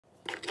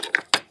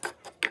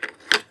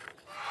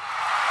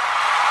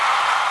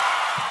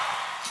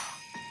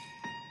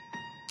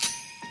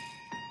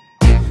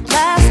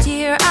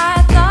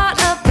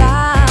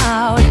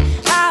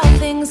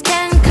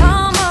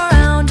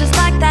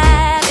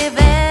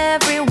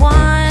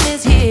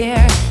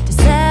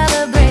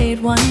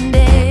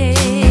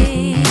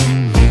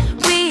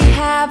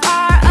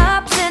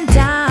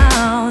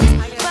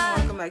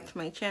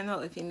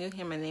channel. If you're new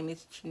here, my name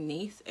is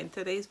Janice, and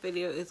today's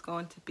video is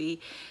going to be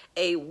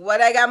a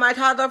what I got my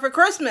toddler for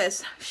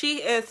Christmas. She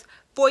is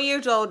 4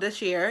 years old this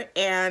year,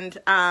 and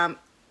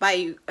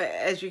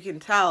as you can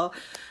tell,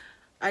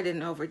 I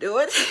didn't overdo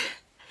it.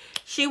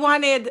 She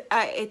wanted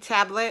a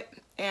tablet,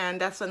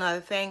 and that's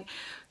another thing.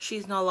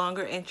 She's no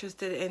longer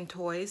interested in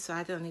toys, so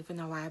I don't even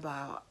know why I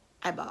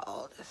bought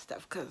all this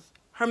stuff, because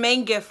her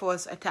main gift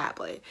was a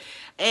tablet.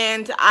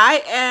 And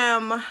I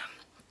am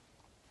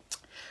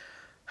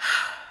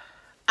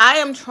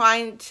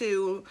trying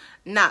to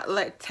not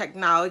let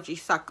technology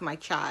suck my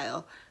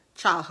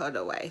childhood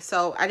away.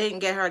 So I didn't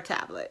get her a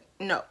tablet.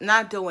 No,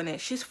 not doing it.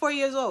 She's 4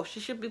 years old. She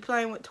should be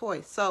playing with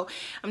toys. So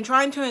I'm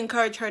trying to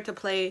encourage her to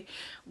play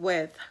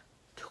with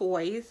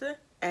toys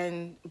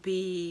and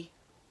be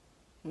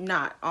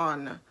not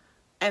on,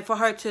 and for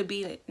her to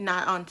be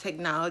not on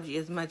technology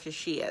as much as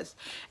she is.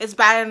 It's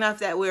bad enough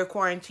that we're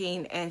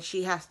quarantined and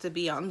she has to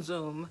be on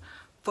Zoom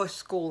for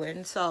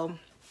schooling. So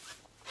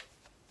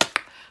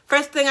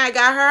first thing I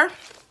got her,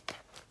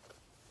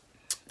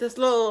 this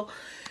little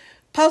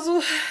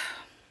puzzle.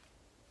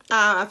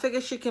 I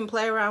figured she can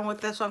play around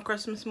with this on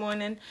Christmas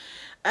morning.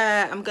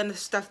 I'm gonna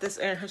stuff this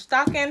in her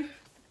stocking.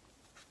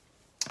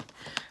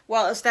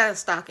 Well, it's not a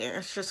stocking,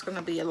 it's just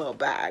gonna be a little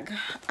bag.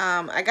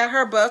 I got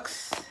her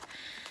books,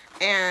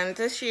 and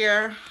this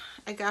year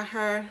I got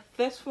her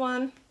this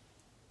one.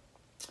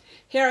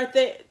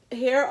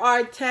 Here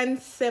are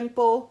 10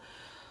 simple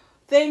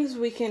things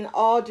we can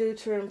all do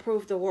to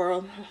improve the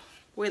world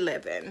we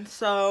live in.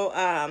 So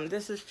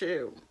this is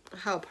to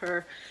help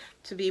her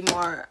to be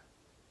more,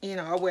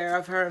 aware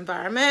of her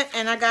environment.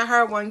 And I got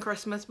her one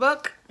Christmas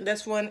book.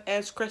 This one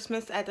is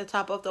Christmas at the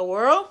Top of the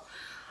World.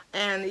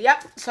 And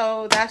yep,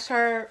 so that's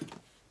her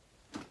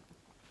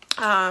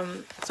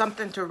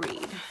something to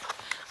read.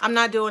 I'm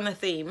not doing a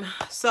theme.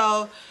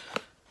 So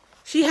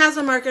she has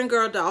American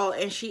Girl doll,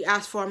 and she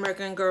asked for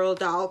American Girl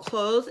doll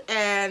clothes.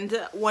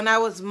 And when I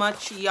was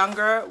much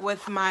younger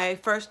with my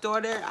first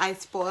daughter, I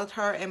spoiled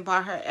her and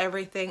bought her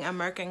everything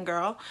American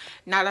Girl.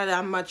 Now that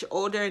I'm much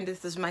older and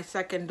this is my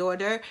second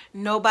daughter,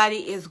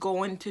 nobody is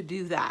going to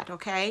do that,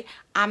 okay?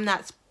 I'm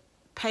not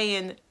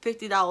paying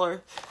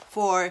 $50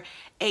 for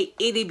a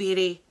itty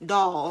bitty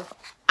doll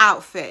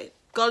outfit.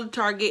 Go to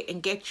Target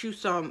and get you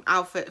some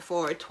outfit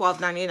for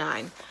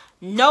 $12.99.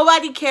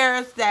 Nobody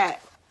cares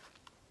that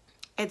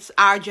it's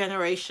our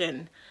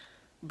generation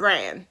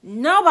brand.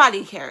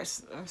 Nobody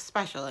cares,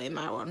 especially in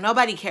my world.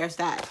 Nobody cares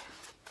that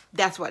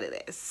that's what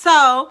it is.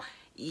 So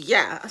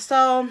yeah,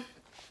 so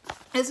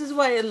this is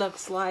what it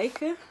looks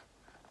like,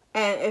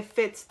 and it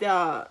fits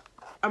the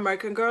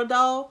American Girl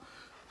doll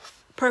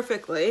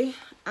perfectly.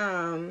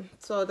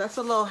 So that's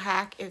a little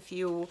hack if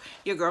your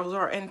girls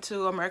are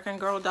into American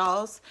Girl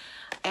dolls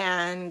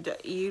and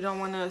you don't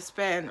want to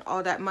spend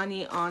all that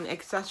money on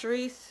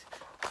accessories.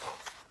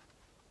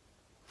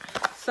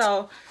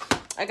 So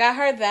I got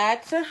her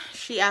that.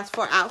 She asked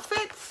for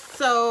outfits,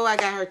 so I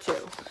got her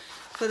two.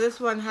 So this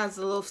one has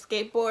a little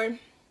skateboard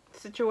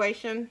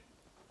situation,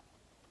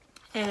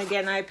 and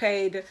again I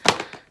paid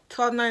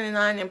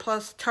 $12.99, and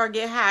plus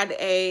Target had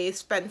a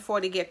spend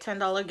 $40 get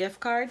 $10 gift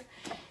card.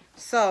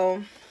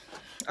 So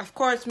of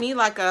course, me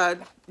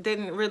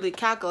didn't really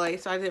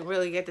calculate, so I didn't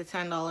really get the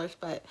 $10,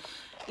 but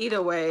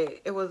either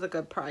way, it was a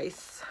good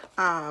price.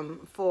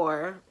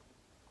 Why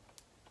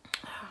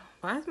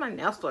is my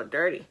nail so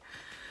dirty?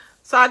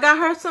 So I got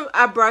her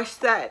a brush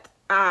set.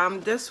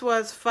 This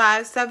was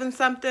 $7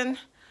 something.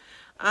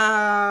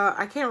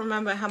 I can't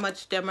remember how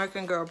much the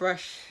American Girl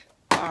brush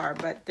are,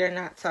 but they're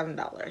not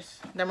 $7.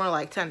 They're more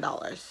like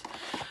 $10.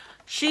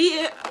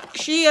 She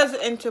is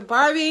into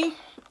Barbie,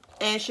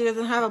 and she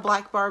doesn't have a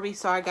black Barbie,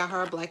 so I got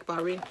her a black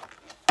Barbie.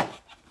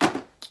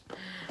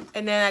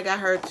 And then I got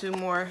her two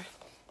more.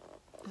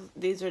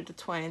 These are the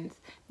twins.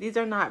 These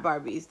are not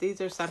Barbies.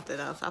 These are something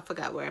else. I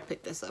forgot where I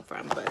picked this up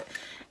from, but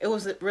it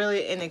was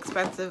really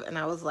inexpensive, and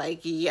I was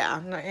like,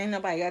 yeah, ain't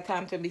nobody got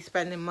time to be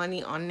spending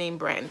money on name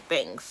brand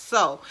things.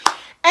 So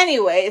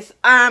anyways,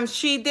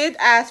 she did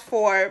ask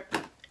for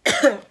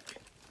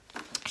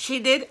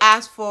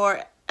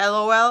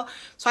LOL.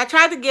 So I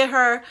tried to get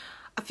her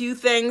a few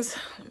things.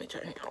 Let me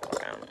turn it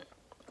around.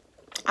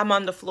 I'm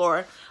on the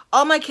floor.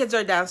 All my kids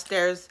are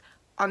downstairs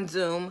on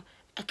Zoom.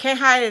 I can't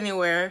hide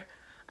anywhere.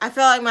 I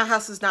feel like my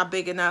house is not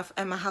big enough,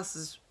 and my house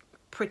is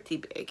pretty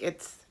big.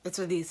 It's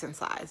a decent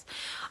size.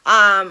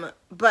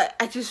 But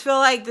I just feel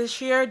like this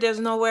year there's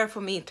nowhere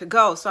for me to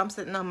go, so I'm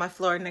sitting on my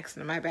floor next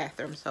to my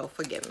bathroom, so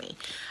forgive me.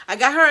 I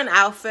got her an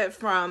outfit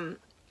from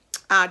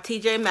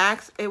TJ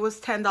Maxx. It was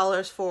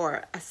 $10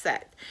 for a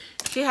set.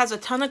 She has a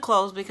ton of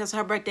clothes because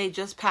her birthday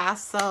just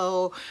passed,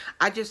 so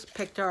I just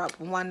picked her up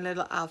one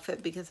little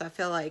outfit because I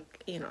feel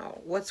like,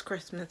 what's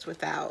Christmas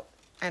without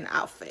an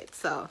outfit?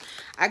 So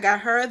I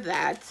got her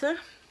that.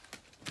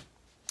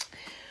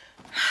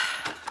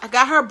 I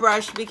got her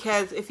brush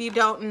because if you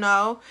don't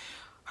know,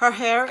 her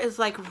hair is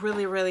like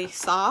really, really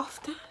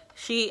soft.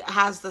 She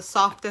has the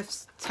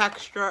softest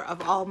texture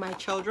of all my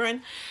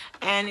children.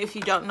 And if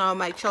you don't know,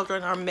 my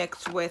children are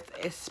mixed with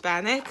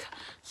Hispanic.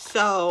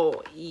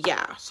 So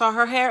yeah, so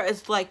her hair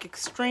is like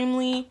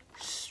extremely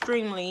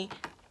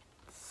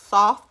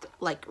soft,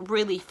 like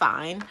really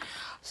fine.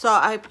 So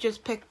I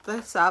just picked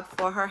this up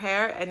for her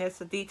hair, and it's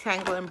a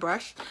detangling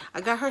brush.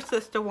 I got her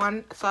sister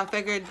one, so I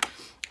figured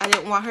I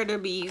didn't want her to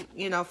be,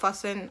 you know,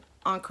 fussing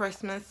on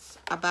Christmas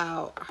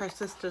about her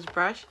sister's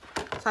brush.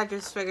 So I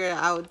just figured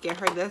I would get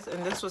her this,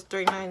 and this was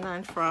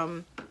 $3.99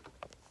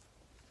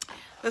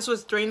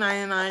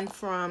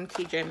 from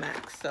TJ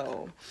Maxx.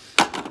 So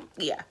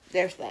yeah,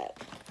 there's that.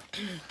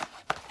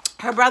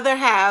 Her brother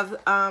have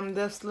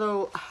this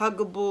little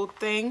huggable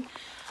thing,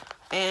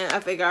 and I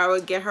figured I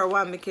would get her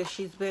one because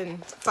she's been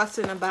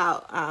fussing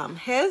about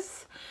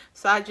his.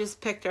 So I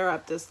just picked her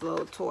up this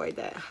little toy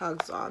that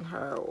hugs on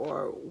her,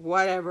 or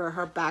whatever,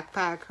 her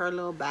backpack, her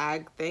little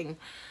bag thing.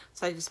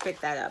 So I just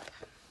picked that up.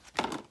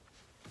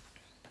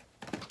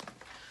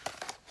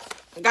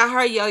 Got her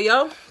a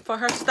yo-yo for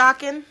her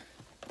stocking.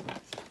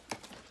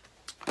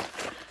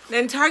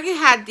 Then Target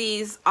had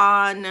these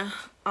on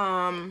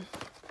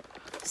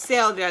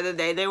sale the other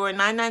day. They were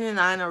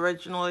 $9.99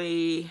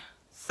 originally,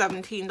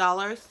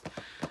 $17,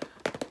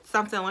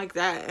 something like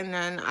that. And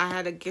then I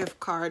had a gift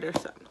card or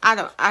something. I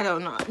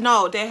don't know.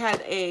 No, they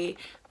had a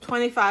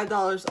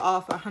 $25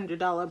 off a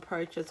 $100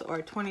 purchase, or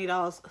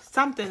 $20,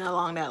 something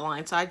along that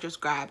line. So I just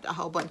grabbed a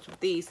whole bunch of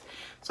these.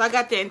 So I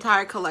got the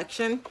entire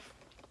collection.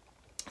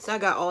 So I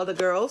got all the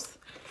girls.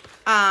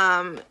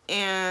 And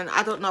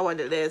I don't know what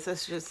it is.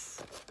 It's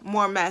just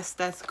more mess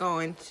that's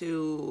going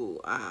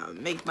to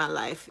make my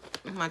life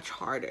much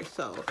harder.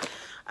 So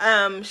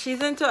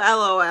she's into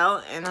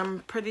LOL, and I'm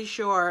pretty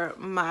sure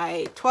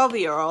my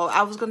 12-year-old,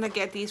 I was gonna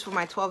get these for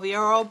my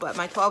 12-year-old, but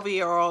my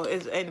 12-year-old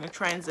is in a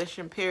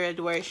transition period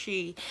where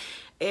she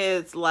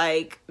is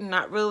like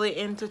not really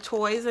into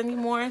toys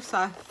anymore. So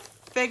I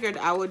figured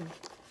I would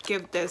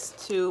give this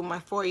to my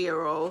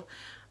 4-year-old.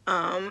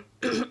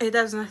 It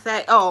doesn't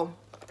say, oh,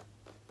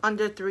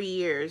 under 3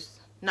 years,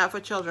 not for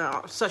children.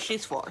 So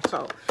she's 4.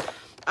 So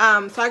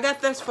so I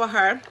got this for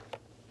her,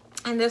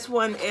 and this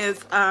one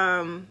is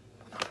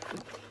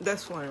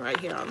this one right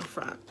here on the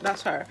front.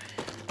 That's her.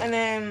 And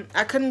then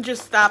I couldn't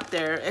just stop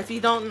there. If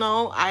you don't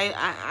know,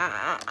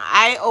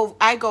 I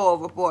go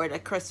overboard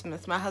at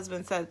Christmas. My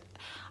husband said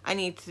I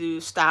need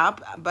to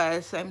stop, but at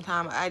the same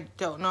time, I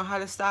don't know how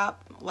to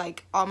stop.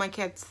 Like all my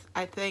kids,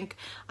 I think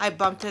I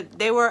bumped it.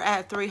 They were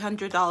at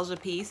 $300 a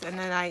piece, and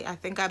then I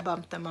think I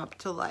bumped them up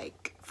to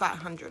like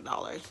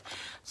 $500.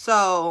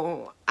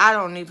 So I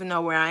don't even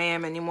know where I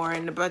am anymore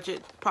in the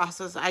budget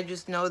process. I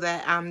just know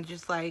that I'm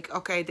just like,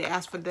 okay, they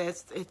asked for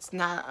this. It's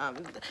not,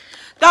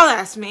 don't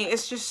ask me.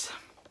 It's just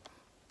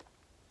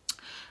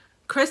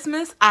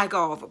Christmas, I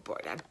go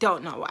overboard. I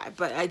don't know why,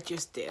 but I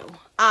just do.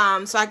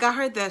 So I got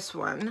her this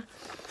one.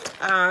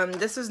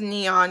 This is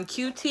Neon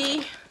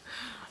QT.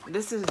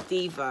 This is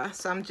Diva.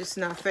 So I'm just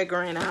now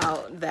figuring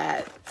out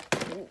that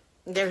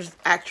there's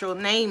actual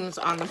names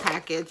on the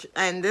package.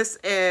 And this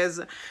is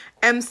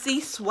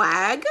MC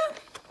Swag.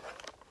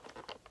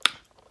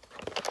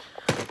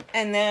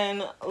 And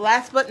then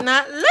last but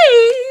not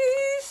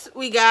least,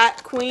 we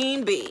got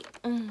Queen Bee.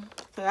 So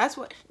that's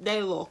what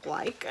they look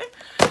like.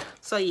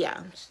 So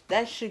yeah,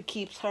 that should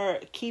keep her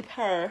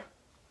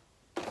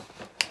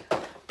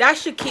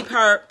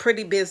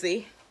pretty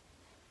busy.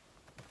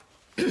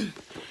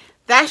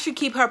 That should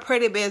keep her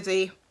pretty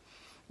busy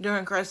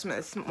during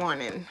Christmas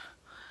morning.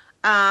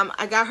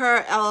 I got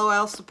her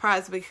LOL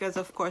surprise because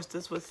of course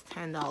this was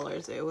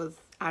 $10. It was,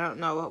 I don't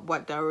know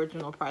what the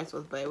original price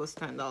was, but it was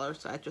 $10,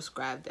 so I just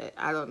grabbed it.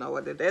 I don't know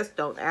what it is,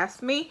 don't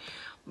ask me,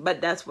 but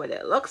that's what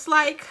it looks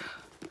like.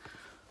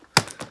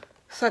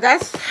 So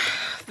that's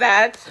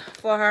that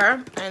for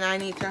her, and I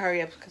need to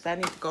hurry up because I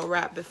need to go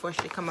wrap before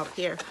she come up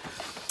here.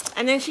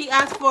 And then she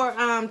asked for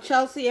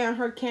Chelsea and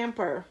her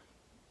camper.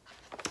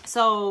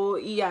 So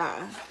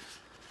yeah,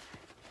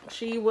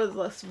 she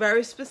was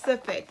very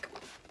specific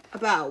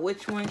about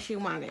which one she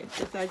wanted.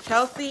 She said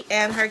Chelsea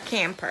and her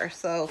camper.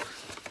 So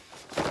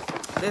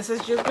this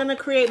is just gonna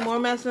create more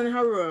mess in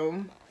her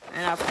room,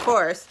 and of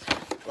course,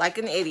 like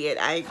an idiot,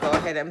 I go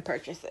ahead and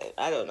purchase it.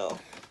 I don't know.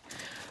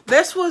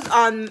 This was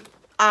on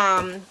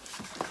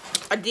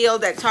a deal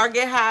that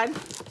Target had.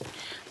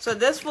 So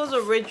this was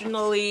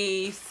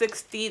originally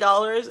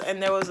 $60,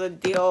 and there was a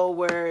deal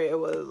where it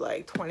was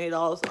like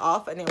 $20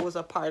 off, and it was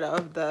a part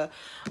of the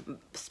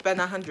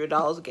spend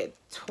 $100 get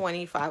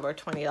 $25 or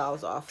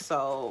 $20 off.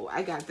 So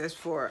I got this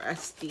for a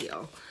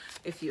steal,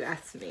 if you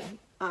ask me.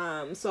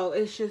 So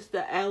it's just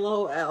the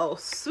LOL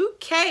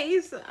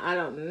suitcase. I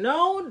don't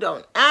know.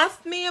 Don't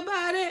ask me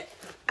about it.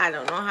 I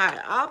don't know how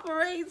it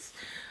operates,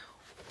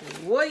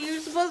 what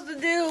you're supposed to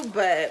do,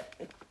 but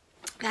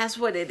that's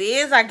what it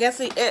is. I guess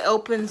it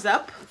opens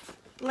up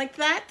like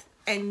that,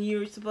 and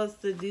you're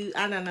supposed to do,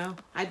 I don't know.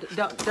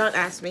 Don't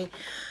ask me.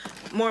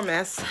 More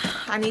mess.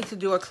 I need to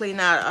do a clean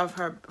out of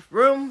her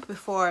room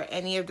before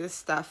any of this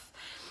stuff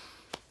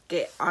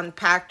get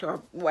unpacked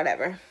or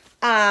whatever.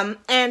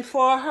 And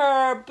for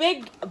her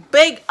big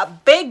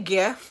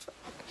gift,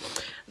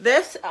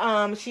 this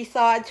she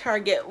saw at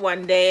Target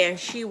one day, and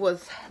she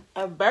was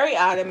very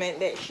adamant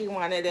that she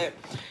wanted it.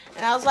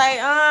 And I was like,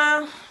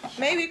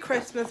 maybe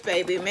Christmas,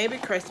 baby, maybe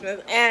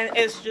Christmas. And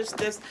it's just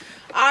this,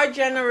 our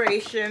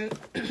generation,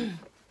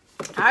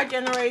 I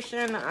don't know,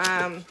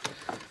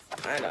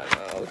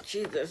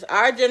 Jesus,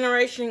 our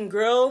generation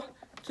grill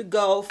to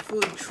go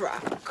food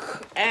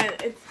truck. And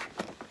it's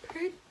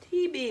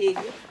pretty big.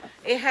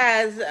 It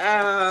has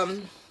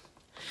a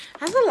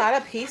lot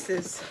of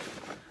pieces.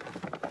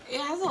 It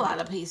has a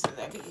lot of pieces,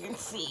 as you can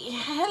see.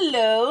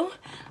 Hello.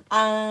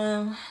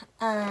 And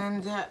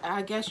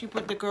I guess you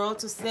put the girl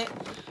to sit.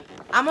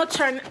 I'm gonna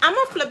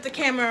flip the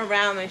camera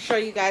around and show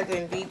you guys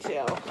in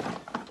detail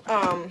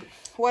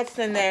what's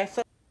in there.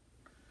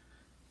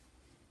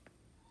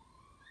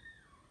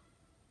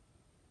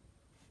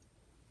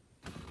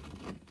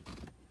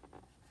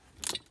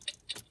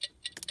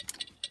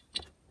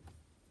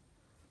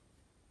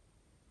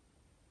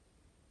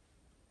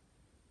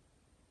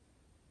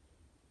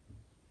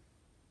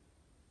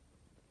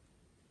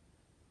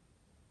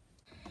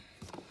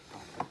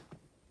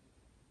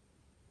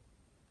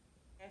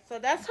 So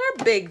that's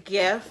her big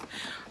gift.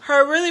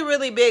 Her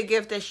really big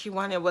gift that she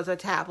wanted was a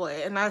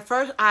tablet. And at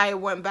first I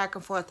went back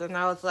and forth and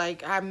I was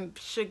like, I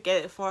should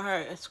get it for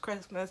her. It's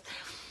Christmas.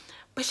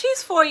 But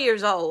she's 4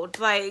 years old.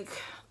 Like,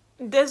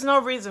 there's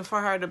no reason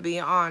for her to be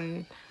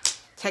on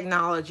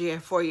technology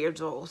at 4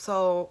 years old.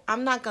 So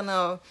I'm not going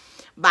to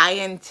buy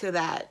into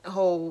that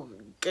whole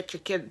get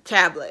your kid a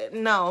tablet.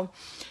 No,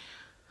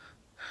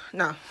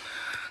 not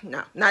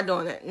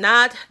doing it.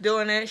 Not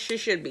doing it. She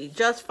should be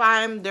just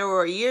fine. There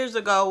were years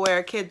ago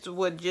where kids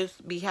would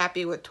just be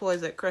happy with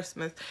toys at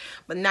Christmas.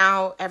 But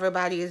now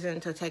everybody is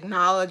into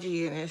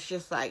technology and it's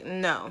just like,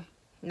 no,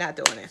 not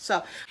doing it.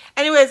 So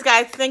anyways,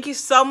 guys, thank you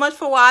so much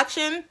for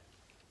watching.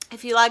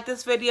 If you like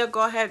this video,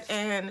 go ahead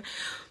and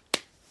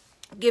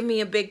give me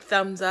a big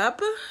thumbs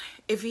up.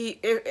 You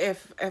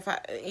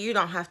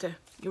don't have to.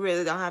 You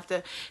really don't have to.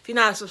 If you're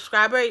not a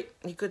subscriber,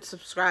 you could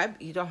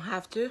subscribe. You don't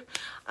have to.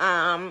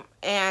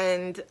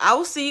 And I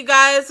will see you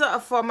guys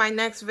for my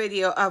next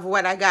video of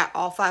what I got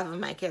all 5 of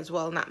my kids.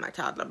 Well, not my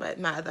toddler, but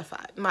my other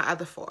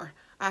 4.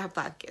 I have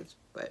 5 kids,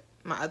 but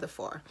my other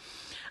 4.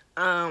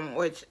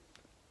 Which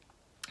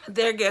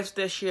their gifts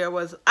this year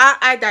was,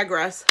 I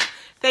digress.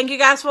 Thank you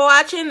guys for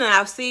watching, and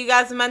I'll see you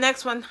guys in my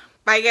next one.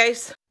 Bye,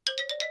 guys.